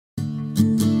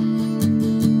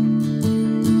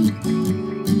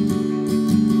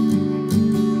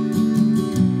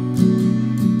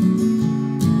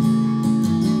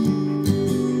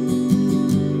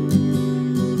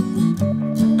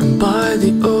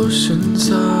the ocean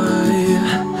side,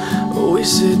 we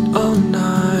sit all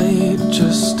night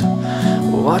just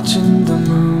watching the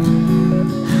moon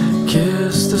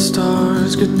kiss the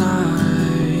stars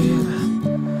goodnight.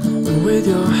 With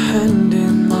your hand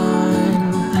in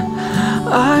mine,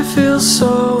 I feel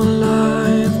so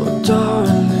alive. Oh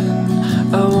darling,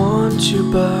 I want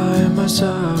you by my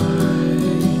side.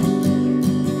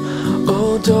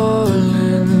 Oh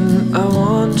darling, I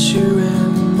want you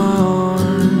in my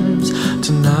arms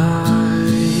tonight.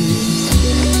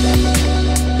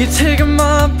 You're taking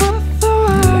my breath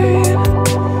away.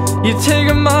 You're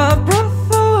taking my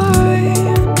breath away.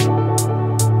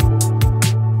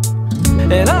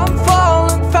 And I'm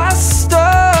falling faster,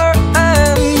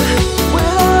 and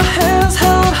with our hands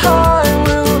held high,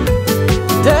 we'll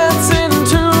dance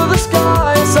into the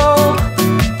sky. So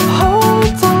hold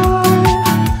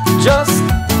tight, just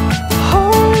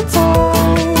hold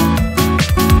tight.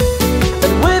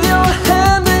 And with your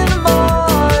hand in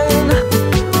mine,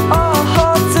 our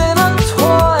hearts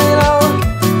intertwine. I'll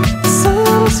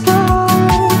sail the sky,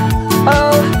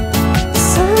 I'll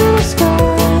sail the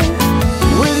sky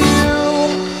with you.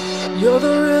 You're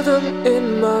the rhythm in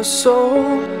my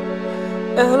soul,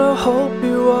 and I hope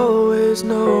you always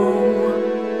know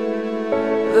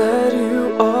that